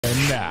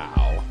And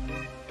now,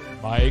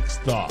 Mike's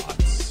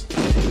thoughts.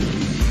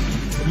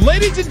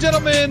 Ladies and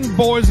gentlemen,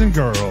 boys and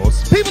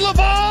girls, people of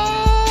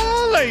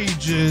all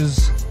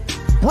ages,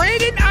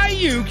 Brandon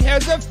Aiyuk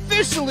has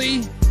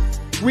officially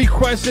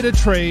requested a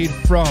trade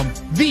from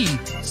the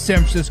San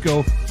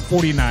Francisco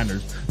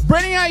 49ers.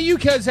 Brandon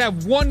Aiyuk has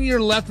 1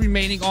 year left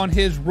remaining on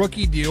his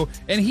rookie deal,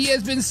 and he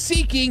has been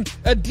seeking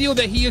a deal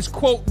that he is,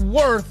 quote,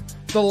 worth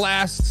the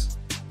last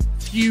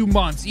few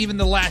months, even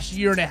the last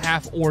year and a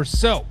half or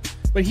so.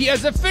 But he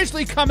has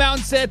officially come out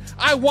and said,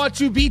 I want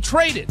to be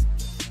traded.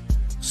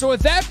 So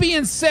with that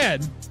being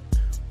said,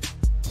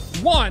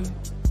 one,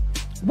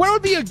 where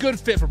would be a good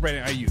fit for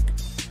Brandon Aiyuk?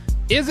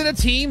 Is it a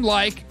team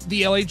like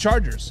the LA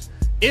Chargers?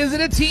 Is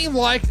it a team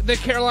like the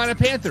Carolina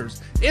Panthers?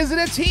 Is it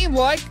a team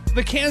like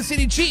the Kansas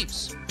City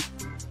Chiefs?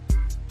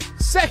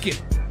 Second,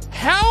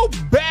 how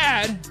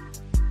bad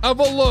of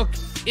a look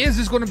is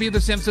this going to be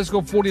the San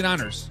Francisco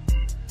 49ers?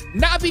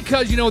 Not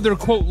because, they're,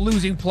 quote,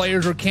 losing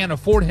players or can't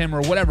afford him or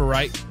whatever,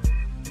 right?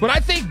 But I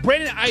think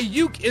Brandon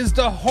Aiyuk is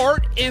the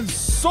heart and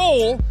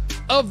soul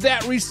of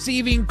that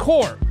receiving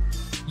core.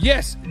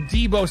 Yes,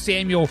 Deebo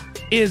Samuel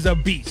is a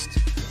beast.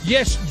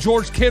 Yes,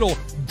 George Kittle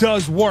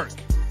does work.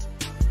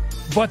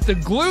 But the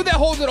glue that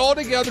holds it all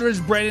together is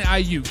Brandon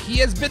Aiyuk. He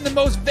has been the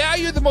most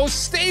valued, the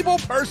most stable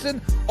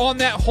person on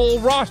that whole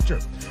roster.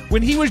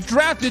 When he was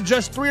drafted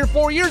just 3 or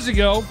 4 years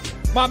ago,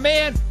 my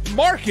man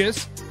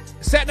Marcus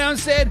sat down and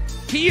said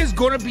he is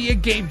going to be a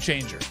game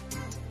changer.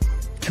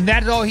 And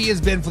that is all he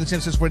has been for the San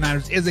Francisco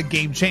 49ers, is a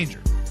game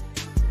changer.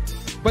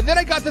 But then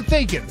I got to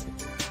thinking,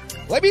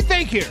 let me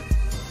think here.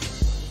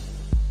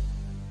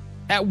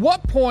 At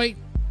what point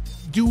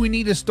do we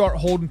need to start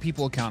holding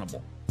people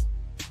accountable?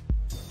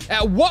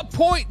 At what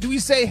point do we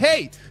say,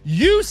 hey,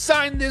 you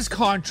signed this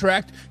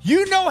contract,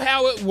 you know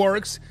how it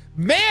works,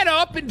 man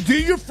up and do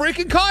your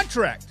freaking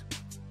contract?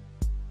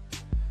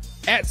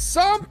 At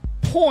some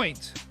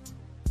point,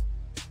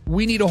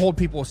 we need to hold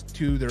people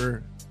to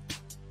their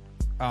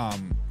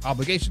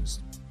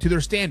obligations, to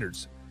their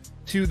standards,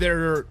 to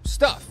their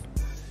stuff.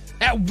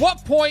 At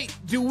what point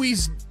do we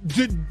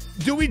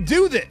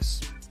do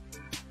this?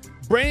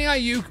 Brandon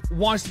Aiyuk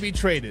wants to be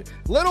traded.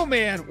 Little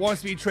man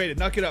wants to be traded.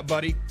 Knock it up,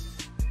 buddy.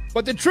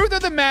 But the truth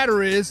of the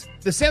matter is,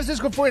 the San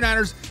Francisco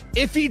 49ers,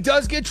 if he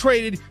does get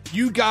traded,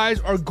 you guys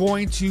are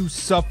going to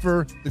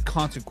suffer the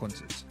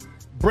consequences.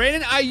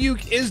 Brandon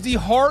Aiyuk is the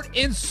heart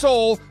and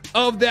soul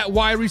of that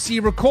wide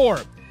receiver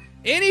core.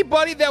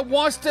 Anybody that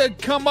wants to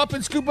come up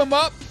and scoop him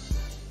up,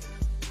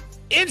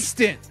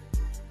 instantly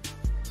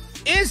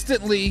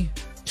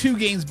 2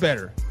 games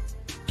better.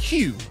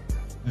 Cue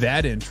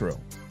that intro.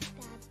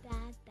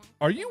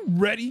 Are you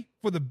ready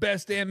for the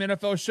best damn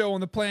NFL show on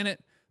the planet?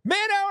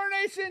 Man Hour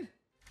Nation!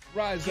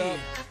 Rise up.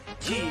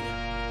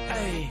 Yeah,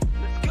 hey,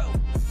 let's go.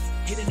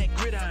 Hitting that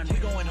gridiron, we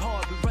going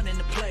hard, we running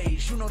the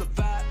plays. You know the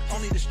vibe,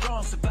 only the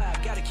strong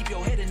survive. Gotta keep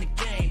your head in the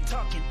game.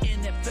 Talking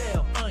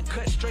NFL,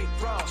 uncut, straight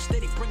raw,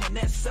 steady bringing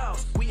that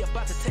sauce. We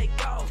about to take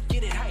off,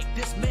 get it hype.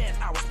 This man,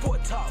 our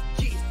sport talk.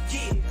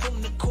 Yeah,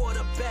 from the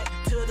quarterback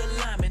to the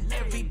lineman,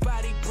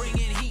 everybody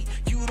bringing heat.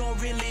 You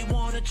don't really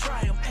want to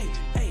try them.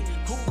 Hey,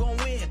 who gon'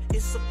 win?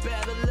 It's a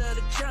battle of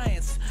the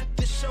giants.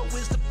 This show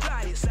is the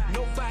flyest.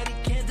 Nobody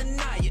can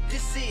deny it.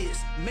 This is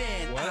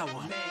Man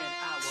Hour.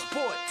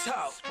 Sport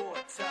Talk.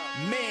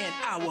 Man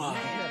Hour.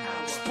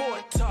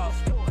 Sport Talk.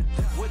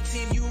 What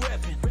team you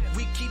reppin'?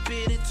 We keep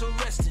it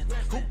interesting.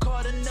 Who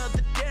caught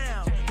another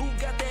down? Who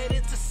got that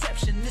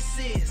interception? This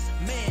is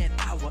Man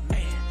Hour.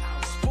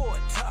 Sport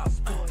Talk.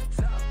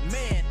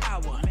 Man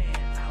Hour.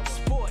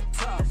 Sport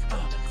Talk.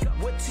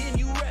 What team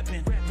you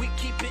reppin'? We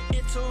keep it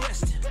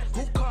interesting.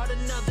 Who caught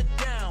another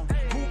down?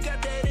 Who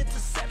got that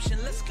interception?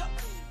 Let's go.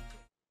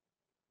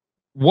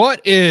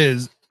 What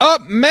is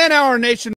up, Man Hour Nation?